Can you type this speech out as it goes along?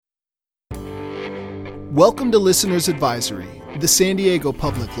Welcome to Listener's Advisory, the San Diego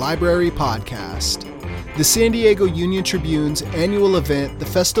Public Library podcast. The San Diego Union Tribune's annual event, the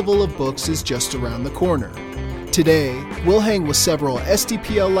Festival of Books, is just around the corner. Today, we'll hang with several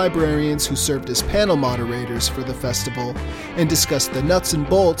SDPL librarians who served as panel moderators for the festival and discuss the nuts and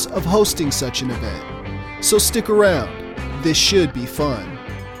bolts of hosting such an event. So stick around. This should be fun.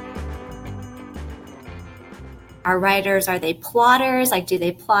 Are writers, are they plotters? Like, do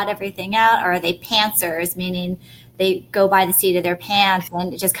they plot everything out? Or are they pantsers, meaning they go by the seat of their pants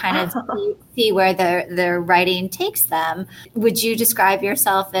and just kind of see where their writing takes them? Would you describe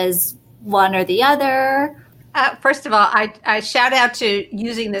yourself as one or the other? First of all, I shout out to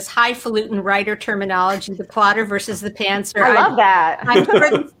using this highfalutin writer terminology, the plotter versus the pantser. I love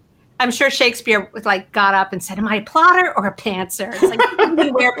that. I'm sure Shakespeare got up and said, "Am I a plotter or a pantser?" It's like, he didn't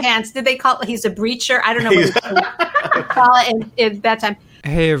even wear pants. Did they call it? He's a breacher. I don't know what they call it in that time.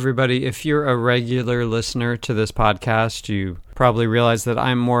 Hey, everybody. If you're a regular listener to this podcast, you probably realize that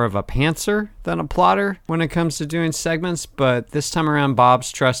I'm more of a pantser than a plotter when it comes to doing segments. But this time around,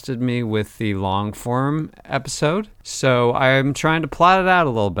 Bob's trusted me with the long form episode. So I'm trying to plot it out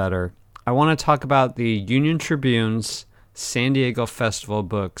a little better. I want to talk about the Union Tribune's San Diego Festival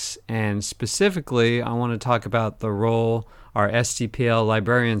Books, and specifically I want to talk about the role our SDPL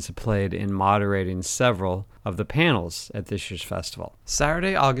librarians have played in moderating several of the panels at this year's festival.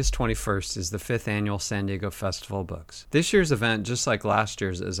 Saturday, August 21st is the 5th annual San Diego Festival Books. This year's event, just like last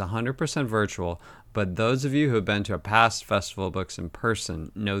year's, is 100% virtual, but those of you who have been to a past Festival Books in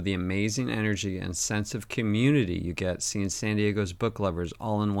person know the amazing energy and sense of community you get seeing San Diego's book lovers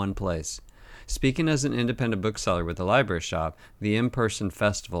all in one place. Speaking as an independent bookseller with a library shop, the in-person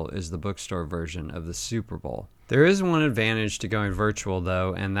festival is the bookstore version of the Super Bowl. There is one advantage to going virtual,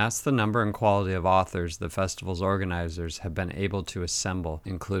 though, and that's the number and quality of authors the festival's organizers have been able to assemble,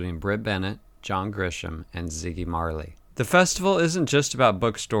 including Britt Bennett, John Grisham, and Ziggy Marley. The festival isn't just about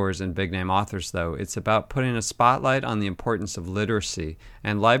bookstores and big-name authors, though. It's about putting a spotlight on the importance of literacy,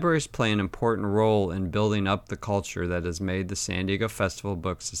 and libraries play an important role in building up the culture that has made the San Diego Festival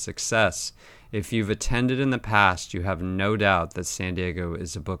Books a success. If you've attended in the past, you have no doubt that San Diego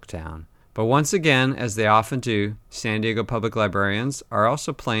is a book town. But once again, as they often do, San Diego public librarians are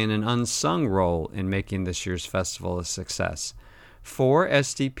also playing an unsung role in making this year's festival a success. 4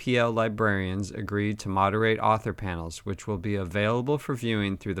 SDPL librarians agreed to moderate author panels, which will be available for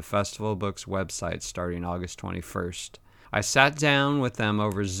viewing through the Festival Books website starting August 21st. I sat down with them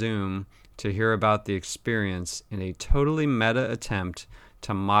over Zoom to hear about the experience in a totally meta attempt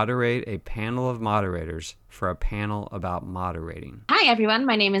to moderate a panel of moderators for a panel about moderating. Hi, everyone.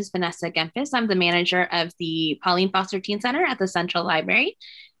 My name is Vanessa Gemfis. I'm the manager of the Pauline Foster Teen Center at the Central Library.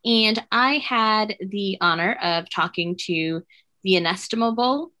 And I had the honor of talking to the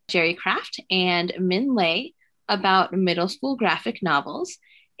inestimable Jerry Kraft and Min Lay about middle school graphic novels.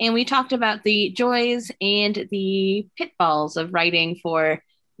 And we talked about the joys and the pitfalls of writing for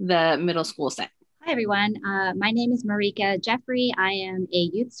the middle school set. Hi, everyone. My name is Marika Jeffrey. I am a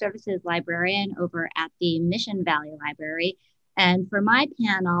youth services librarian over at the Mission Valley Library. And for my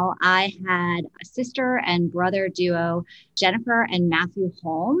panel, I had a sister and brother duo, Jennifer and Matthew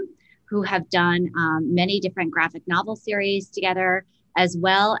Holm, who have done many different graphic novel series together, as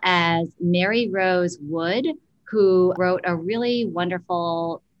well as Mary Rose Wood, who wrote a really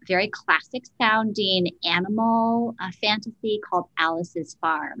wonderful, very classic sounding animal fantasy called Alice's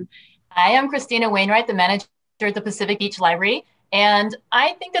Farm. Hi, I'm Christina Wainwright, the manager at the Pacific Beach Library. And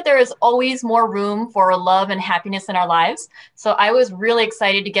I think that there is always more room for love and happiness in our lives. So I was really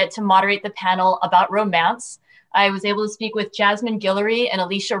excited to get to moderate the panel about romance. I was able to speak with Jasmine Guillory and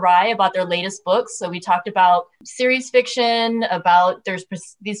Alicia Rye about their latest books. So we talked about series fiction, about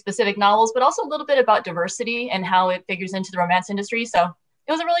these specific novels, but also a little bit about diversity and how it figures into the romance industry. So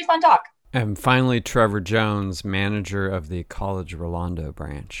it was a really fun talk. And finally, Trevor Jones, manager of the College Rolando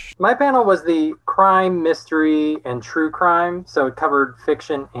branch. My panel was the crime, mystery, and true crime. So it covered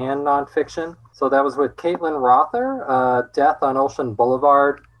fiction and nonfiction. So that was with Caitlin Rother, Death on Ocean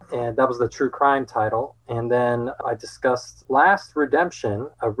Boulevard. And that was the true crime title. And then I discussed Last Redemption,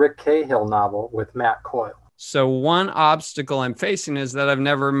 a Rick Cahill novel with Matt Coyle. So one obstacle I'm facing is that I've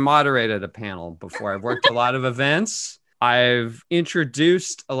never moderated a panel before. I've worked a lot of events. I've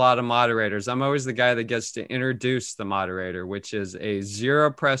introduced a lot of moderators. I'm always the guy that gets to introduce the moderator, which is a zero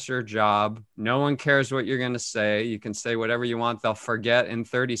pressure job. No one cares what you're going to say. You can say whatever you want. They'll forget in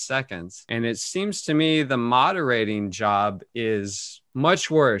 30 seconds. And it seems to me the moderating job is much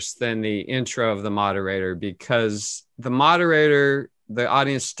worse than the intro of the moderator, because the moderator the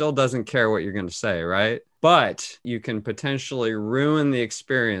audience still doesn't care what you're going to say, right? But you can potentially ruin the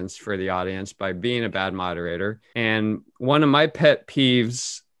experience for the audience by being a bad moderator. And one of my pet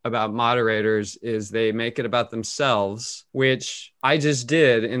peeves about moderators is they make it about themselves, which I just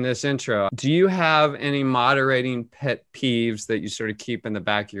did in this intro. Do you have any moderating pet peeves that you sort of keep in the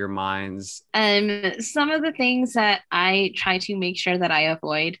back of your minds? Some of the things that I try to make sure that I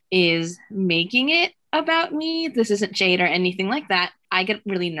avoid is making it about me. This isn't shade or anything like that. I get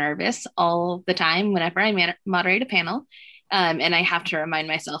really nervous all the time whenever I moderate a panel. And I have to remind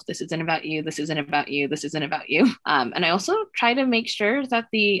myself, this isn't about you, this isn't about you, this isn't about you. And I also try to make sure that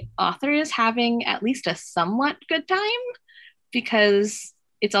the author is having at least a somewhat good time, because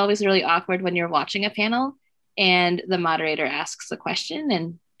it's always really awkward when you're watching a panel and the moderator asks a question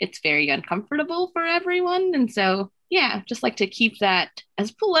and it's very uncomfortable for everyone. And so, yeah, just like to keep that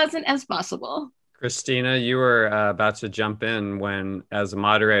as pleasant as possible. Christina, you were about to jump in when, as a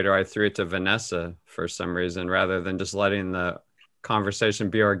moderator, I threw it to Vanessa for some reason, rather than just letting the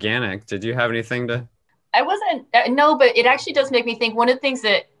conversation be organic. Did you have anything to? I wasn't, no, but it actually does make me think. One of the things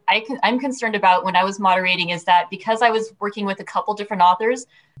that I'm concerned about when I was moderating is that because I was working with a couple different authors,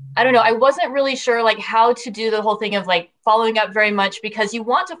 I don't know, I wasn't really sure like how to do the whole thing of like following up very much, because you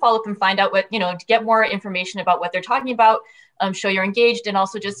want to follow up and find out what, to get more information about what they're talking about. Show you're engaged, and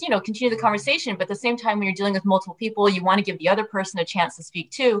also just, continue the conversation. But at the same time, when you're dealing with multiple people, you want to give the other person a chance to speak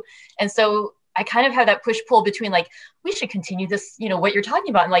too. And so I kind of have that push pull between like, we should continue this, what you're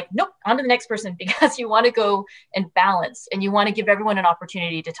talking about. And like, nope, on to the next person, because you want to go and balance and you want to give everyone an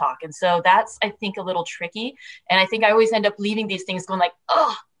opportunity to talk. And so that's, I think, a little tricky. And I think I always end up leaving these things going like,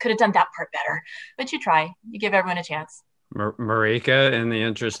 oh, could have done that part better. But you try, you give everyone a chance. Marika, in the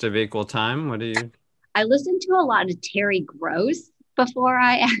interest of equal time, what do you? I listened to a lot of Terry Gross before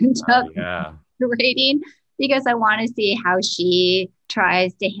I end up rating, because I want to see how she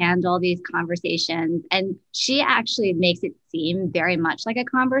tries to handle these conversations. And she actually makes it seem very much like a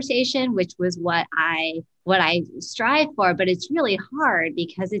conversation, which was what I strive for. But it's really hard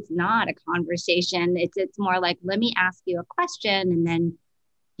because it's not a conversation. It's more like, let me ask you a question and then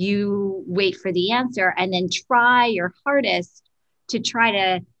you wait for the answer, and then try your hardest to try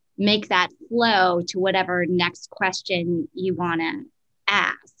to make that flow to whatever next question you want to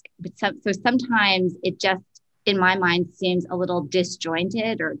ask. But so sometimes it just, in my mind, seems a little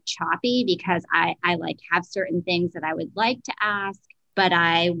disjointed or choppy, because I like have certain things that I would like to ask, but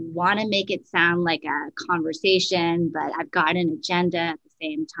I want to make it sound like a conversation, but I've got an agenda at the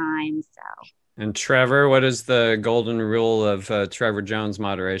same time. So. And Trevor, what is the golden rule of Trevor Jones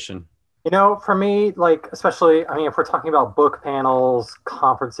moderation? For me, like, especially, if we're talking about book panels,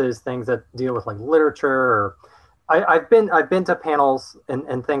 conferences, things that deal with like literature, or I've been to panels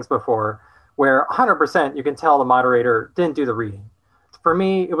and things before where 100% you can tell the moderator didn't do the reading. For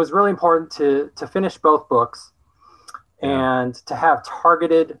me, it was really important to finish both books and to have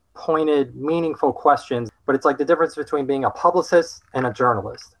targeted, pointed, meaningful questions. But it's like the difference between being a publicist and a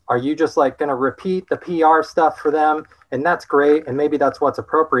journalist. Are you just like going to repeat the PR stuff for them? And that's great. And maybe that's what's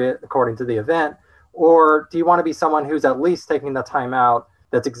appropriate according to the event. Or do you want to be someone who's at least taking the time out,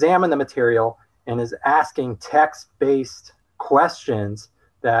 that's examined the material and is asking text-based questions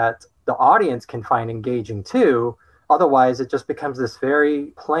that the audience can find engaging too? Otherwise, it just becomes this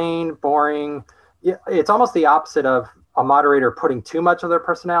very plain, boring. It's almost the opposite of a moderator putting too much of their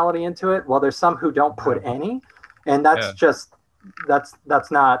personality into it. Well, there's some who don't put any, and that's just, that's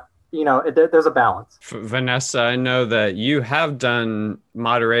not, there's a balance. Vanessa, I know that you have done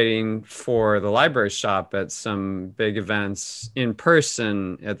moderating for the library shop at some big events in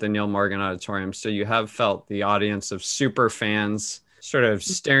person at the Neil Morgan Auditorium. So you have felt the audience of super fans sort of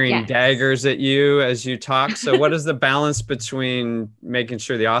staring daggers at you as you talk. So what is the balance between making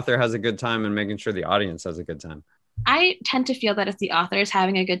sure the author has a good time and making sure the audience has a good time? I tend to feel that if the author is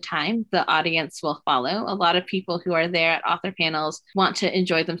having a good time, the audience will follow. A lot of people who are there at author panels want to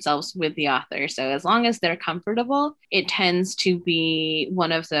enjoy themselves with the author. So as long as they're comfortable, it tends to be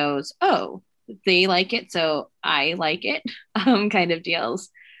one of those, oh, they like it, so I like it kind of deals.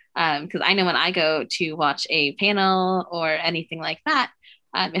 Because I know when I go to watch a panel or anything like that,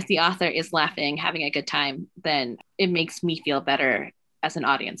 if the author is laughing, having a good time, then it makes me feel better as an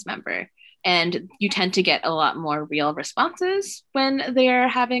audience member. And you tend to get a lot more real responses when they're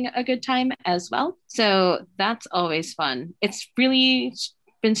having a good time as well. So that's always fun. It's really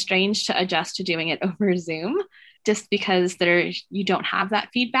been strange to adjust to doing it over Zoom, just because you don't have that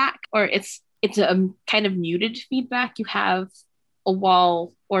feedback, or it's a kind of muted feedback. You have a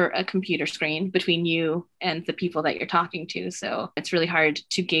wall or a computer screen between you and the people that you're talking to. So it's really hard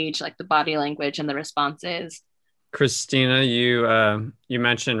to gauge like the body language and the responses. Christina, you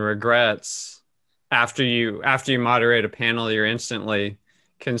mentioned regrets. After you moderate a panel, you're instantly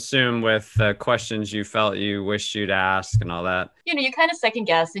consumed with questions you felt you wished you'd ask and all that. You kind of second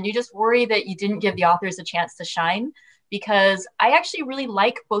guess and you just worry that you didn't give the authors a chance to shine, because I actually really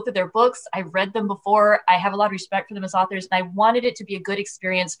like both of their books. I've read them before. I have a lot of respect for them as authors, and I wanted it to be a good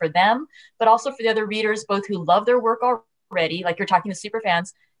experience for them, but also for the other readers, both who love their work already, like you're talking to super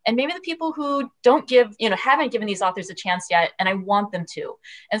fans, and maybe the people who haven't given these authors a chance yet, and I want them to.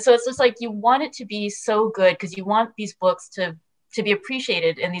 And so it's just like, you want it to be so good because you want these books to be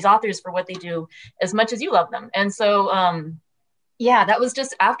appreciated and these authors for what they do as much as you love them. And so, that was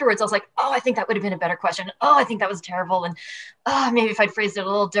just afterwards. I was like, oh, I think that would have been a better question. Oh, I think that was terrible. And maybe if I'd phrased it a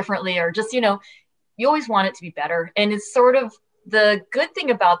little differently, or just, you always want it to be better. And it's sort of the good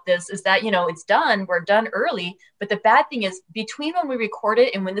thing about this is that, it's done, we're done early. But the bad thing is, between when we record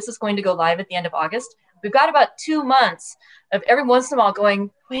it and when this is going to go live at the end of August, we've got about 2 months of every once in a while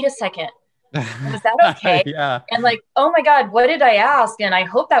going, wait a second, was that okay? Yeah. And like, oh my God, what did I ask? And I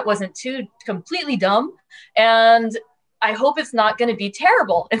hope that wasn't too completely dumb. And I hope it's not going to be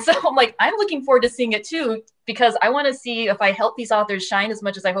terrible. And so I'm like, I'm looking forward to seeing it too, because I want to see if I help these authors shine as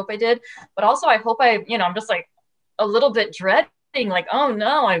much as I hope I did. But also I hope I'm just like a little bit dreading, like, oh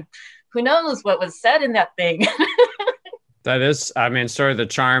no, who knows what was said in that thing. That is, sort of the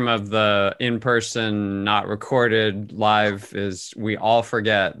charm of the in-person, not recorded live is we all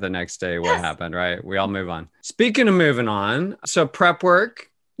forget the next day what happened, right? We all move on. Speaking of moving on, so prep work,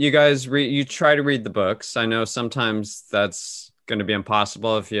 you guys, you try to read the books. I know sometimes that's going to be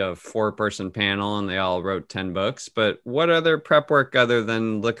impossible if you have a 4-person panel and they all wrote 10 books, but what other prep work other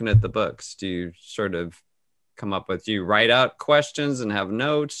than looking at the books do you sort of come up with? Do you write out questions and have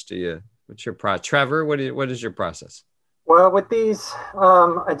notes? What's your Trevor, what is your process? Well, with these,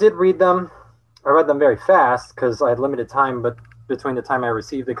 I did read them. I read them very fast because I had limited time, but between the time I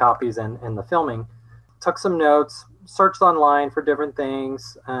received the copies and the filming, took some notes, searched online for different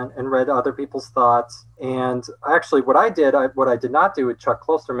things, and read other people's thoughts. And actually what I did not do with Chuck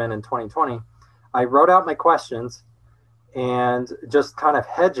Klosterman in 2020, I wrote out my questions and just kind of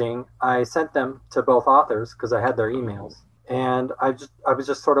hedging, I sent them to both authors because I had their emails. And I was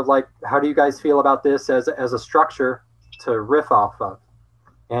just sort of like, how do you guys feel about this as a structure to riff off of?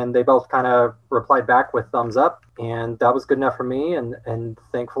 And they both kind of replied back with thumbs up, and that was good enough for me. And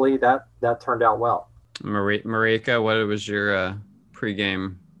thankfully that turned out well. Marika, what was your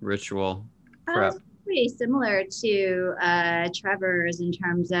pregame ritual prep? Pretty similar to Trevor's in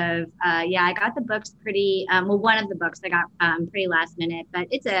terms of, I got the books pretty, one of the books I got pretty last minute, but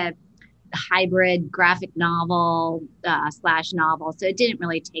it's a hybrid graphic novel / novel. So it didn't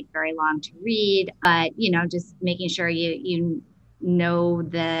really take very long to read, but, just making sure you know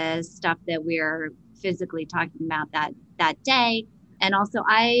the stuff that we're physically talking about that day. And also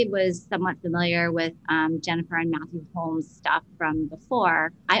I was somewhat familiar with Jennifer and Matthew Holmes stuff from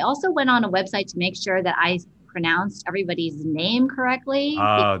before. I also went on a website to make sure that I pronounced everybody's name correctly.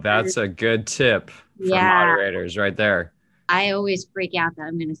 Oh, that's a good tip for moderators right there. I always freak out that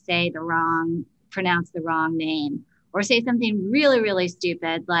I'm going to pronounce the wrong name, or say something really, really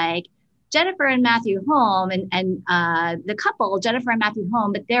stupid like Jennifer and Matthew Holm and the couple, Jennifer and Matthew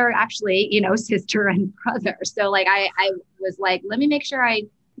Holm, but they're actually, sister and brother. So like, I was like, let me make sure I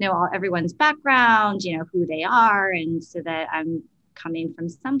know everyone's background, who they are, and so that I'm coming from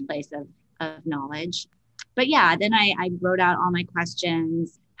some place of knowledge. But yeah, then I wrote out all my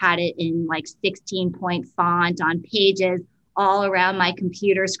questions, had it in like 16-point font on pages all around my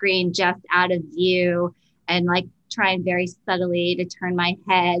computer screen, just out of view, and like trying very subtly to turn my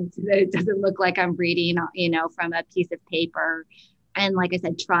head so that it doesn't look like I'm reading, from a piece of paper. And like I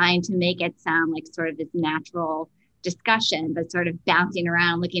said, trying to make it sound like sort of this natural discussion, but sort of bouncing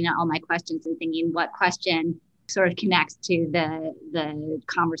around, looking at all my questions and thinking what question sort of connects to the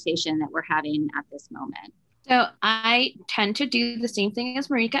conversation that we're having at this moment. So I tend to do the same thing as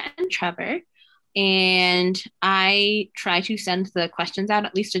Marika and Trevor. And I try to send the questions out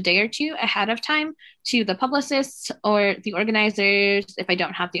at least a day or two ahead of time to the publicists or the organizers if I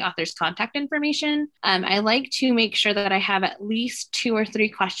don't have the author's contact information. I like to make sure that I have at least 2 or 3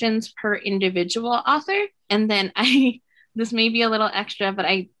 questions per individual author. And then this may be a little extra, but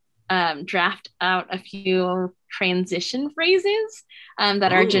I draft out a few transition phrases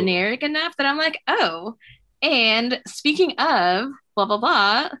that are generic enough that I'm like, oh, and speaking of blah, blah,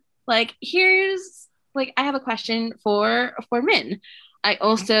 blah, like, here's, like, I have a question for Min. I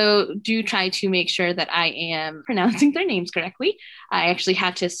also do try to make sure that I am pronouncing their names correctly. I actually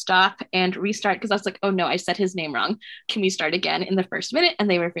had to stop and restart because I was like, oh no, I said his name wrong. Can we start again in the first minute? And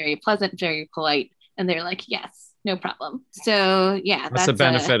they were very pleasant, very polite. And they're like, yes, No problem. So yeah, that's the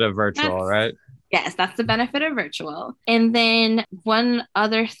benefit of virtual, right? Yes, that's the benefit of virtual. And then one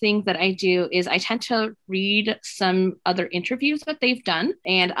other thing that I do is I tend to read some other interviews that they've done,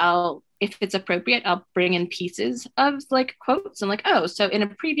 and if it's appropriate, I'll bring in pieces of like quotes and like, oh, so in a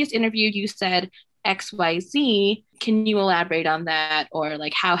previous interview, you said XYZ. Can you elaborate on that? Or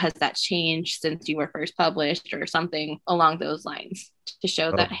like, how has that changed since you were first published, or something along those lines to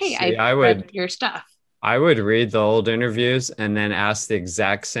show that, hey, I read your stuff. I would read the old interviews and then ask the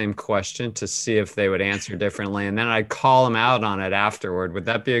exact same question to see if they would answer differently. And then I'd call them out on it afterward. Would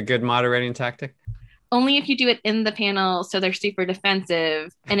that be a good moderating tactic? Only if you do it in the panel, so they're super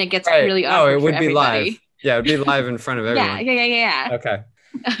defensive and it gets really awkward. It would be everybody. live. Yeah, it'd be live in front of everyone. Yeah. Okay.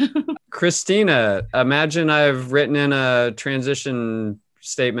 Christina, imagine I've written in a transition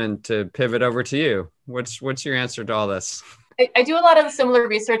statement to pivot over to you. What's your answer to all this? I do a lot of similar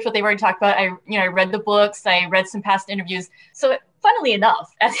research, what they've already talked about. I read the books, I read some past interviews. So funnily enough,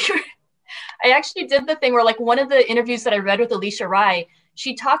 I actually did the thing where like one of the interviews that I read with Alicia Rai,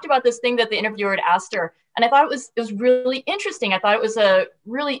 she talked about this thing that the interviewer had asked her. And I thought it was really interesting. I thought it was a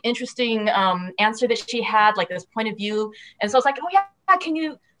really interesting answer that she had, like this point of view. And so I was like, oh yeah, can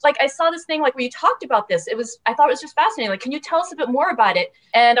you, like, I saw this thing, like where you talked about this. I thought it was just fascinating. Like, can you tell us a bit more about it?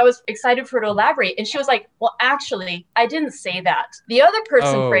 And I was excited for her to elaborate. And she was like, well, actually, I didn't say that. The other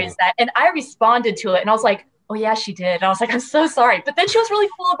person phrased that. And I responded to it. And I was like, oh yeah, she did. And I was like, I'm so sorry. But then she was really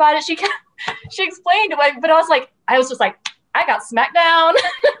cool about it. She explained it, but I was just like, I got smacked down.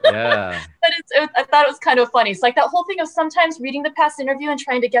 Yeah. But I thought it was kind of funny. It's like that whole thing of sometimes reading the past interview and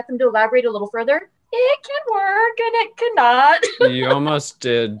trying to get them to elaborate a little further. It can work and it cannot. You almost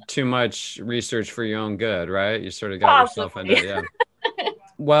did too much research for your own good, right? You sort of got yourself into it. Yeah.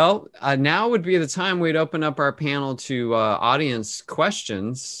 Well, now would be the time we'd open up our panel to audience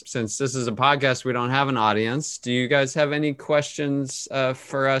questions. Since this is a podcast, we don't have an audience. Do you guys have any questions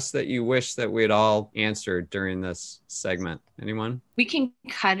for us that you wish that we'd all answered during this segment? Anyone? We can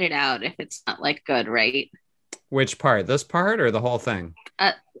cut it out if it's not like good, right? Which part? This part or the whole thing?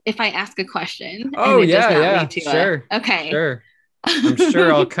 If I ask a question. Oh, yeah. Sure. Okay. Sure. I'm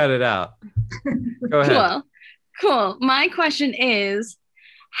sure I'll cut it out. Go ahead. Cool. My question is,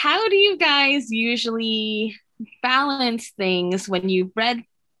 how do you guys usually balance things when you've read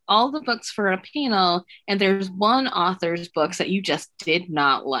all the books for a panel and there's one author's books that you just did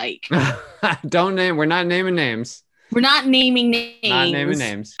not like? Don't name. We're not naming names. We're not naming names. Not naming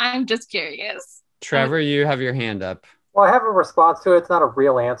names. I'm just curious. Trevor, you have your hand up. Well, I have a response to it. It's not a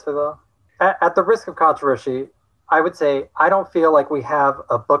real answer, though. At the risk of controversy, I would say I don't feel like we have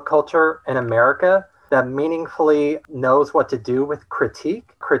a book culture in America that meaningfully knows what to do with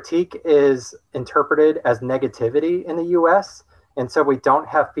critique. Critique is interpreted as negativity in the US. And so we don't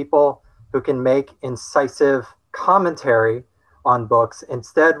have people who can make incisive commentary on books.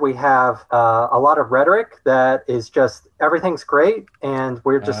 Instead, we have a lot of rhetoric that is just everything's great and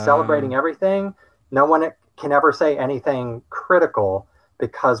we're just celebrating everything. No one can ever say anything critical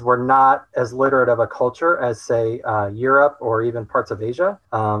because we're not as literate of a culture as, say, Europe or even parts of Asia.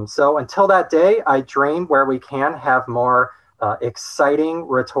 So until that day, I dream where we can have more exciting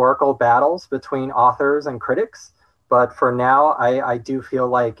rhetorical battles between authors and critics. But for now, I do feel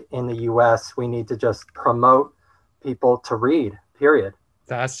like in the US, we need to just promote people to read, period.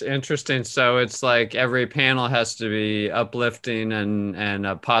 That's interesting. So it's like every panel has to be uplifting and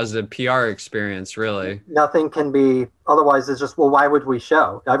a positive PR experience, really. Nothing can be otherwise. It's just, well, why would we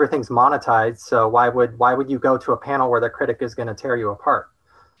show? Everything's monetized. So why would you go to a panel where the critic is going to tear you apart?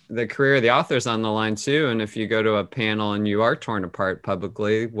 The career of the author's on the line too. And if you go to a panel and you are torn apart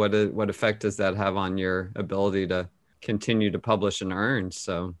publicly, what effect does that have on your ability to continue to publish and earn?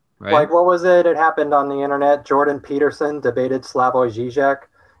 So. Right. Like, what was it? It happened on the internet. Jordan Peterson debated Slavoj Žižek,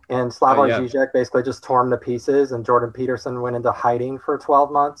 and Slavoj Žižek basically just tore him to pieces, and Jordan Peterson went into hiding for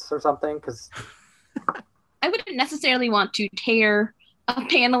 12 months or something. Because I wouldn't necessarily want to tear a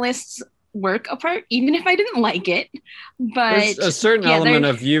panelist's work apart, even if I didn't like it. But there's a certain element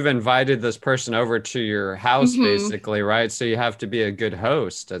of you've invited this person over to your house, basically, right? So you have to be a good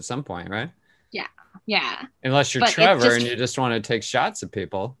host at some point, right? Yeah. Unless you're Trevor and you just want to take shots at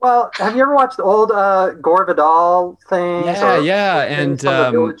people. Well, have you ever watched the old Gore Vidal thing? Yeah. And the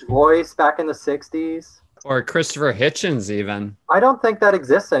Village Voice back in the 60s? Or Christopher Hitchens, even. I don't think that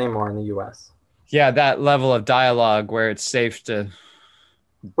exists anymore in the U.S. Yeah, that level of dialogue where it's safe to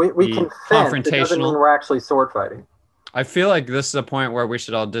we can confrontational. It doesn't mean we're actually sword fighting. I feel like this is a point where we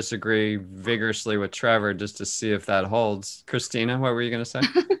should all disagree vigorously with Trevor just to see if that holds. Christina, what were you going to say?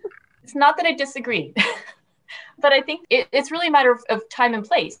 It's not that I disagree, but I think it's really a matter of time and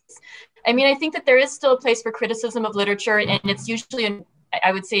place. I mean, I think that there is still a place for criticism of literature, and it's usually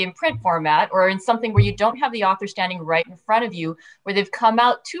I would say in print format or in something where you don't have the author standing right in front of you, where they've come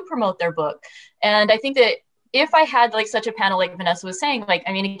out to promote their book. And I think that if I had like such a panel like Vanessa was saying, like,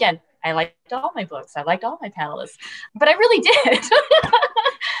 I mean, again, I liked all my books. I liked all my panelists, but I really did.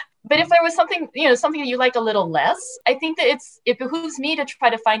 But if there was something, something that you liked a little less, I think that it behooves me to try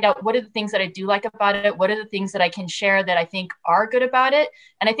to find out what are the things that I do like about it. What are the things that I can share that I think are good about it?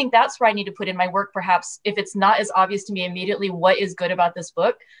 And I think that's where I need to put in my work. Perhaps if it's not as obvious to me immediately what is good about this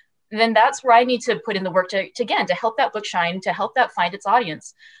book, then that's where I need to put in the work to help that book shine, to help that find its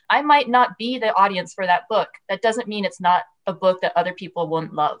audience. I might not be the audience for that book. That doesn't mean it's not a book that other people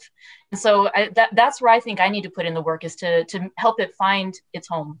won't love. And so that's where I think I need to put in the work, is to help it find its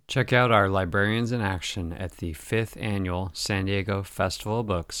home. Check out our librarians in action at the 5th Annual San Diego Festival of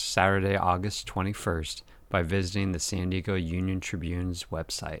Books, Saturday, August 21st, by visiting the San Diego Union Tribune's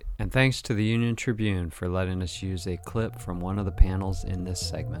website. And thanks to the Union Tribune for letting us use a clip from one of the panels in this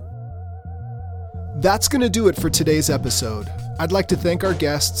segment. That's going to do it for today's episode. I'd like to thank our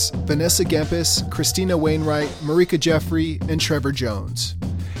guests, Vanessa Gempis, Christina Wainwright, Marika Jeffrey, and Trevor Jones.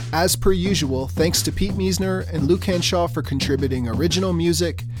 As per usual, thanks to Pete Meisner and Luke Henshaw for contributing original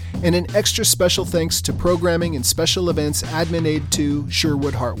music, and an extra special thanks to Programming and Special Events Admin Aide 2,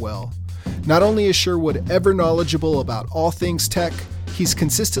 Sherwood Hartwell. Not only is Sherwood ever knowledgeable about all things tech, he's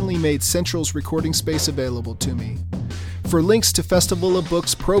consistently made Central's recording space available to me. For links to Festival of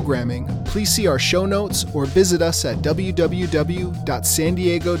Books programming, please see our show notes or visit us at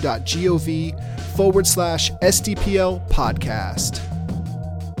www.sandiego.gov/SDPL podcast.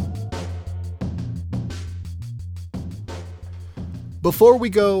 Before we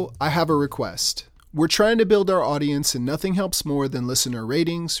go, I have a request. We're trying to build our audience, and nothing helps more than listener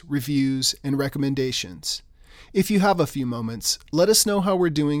ratings, reviews, and recommendations. If you have a few moments, let us know how we're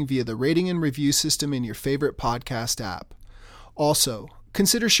doing via the rating and review system in your favorite podcast app. Also,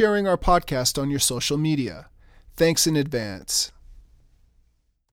 consider sharing our podcast on your social media. Thanks in advance.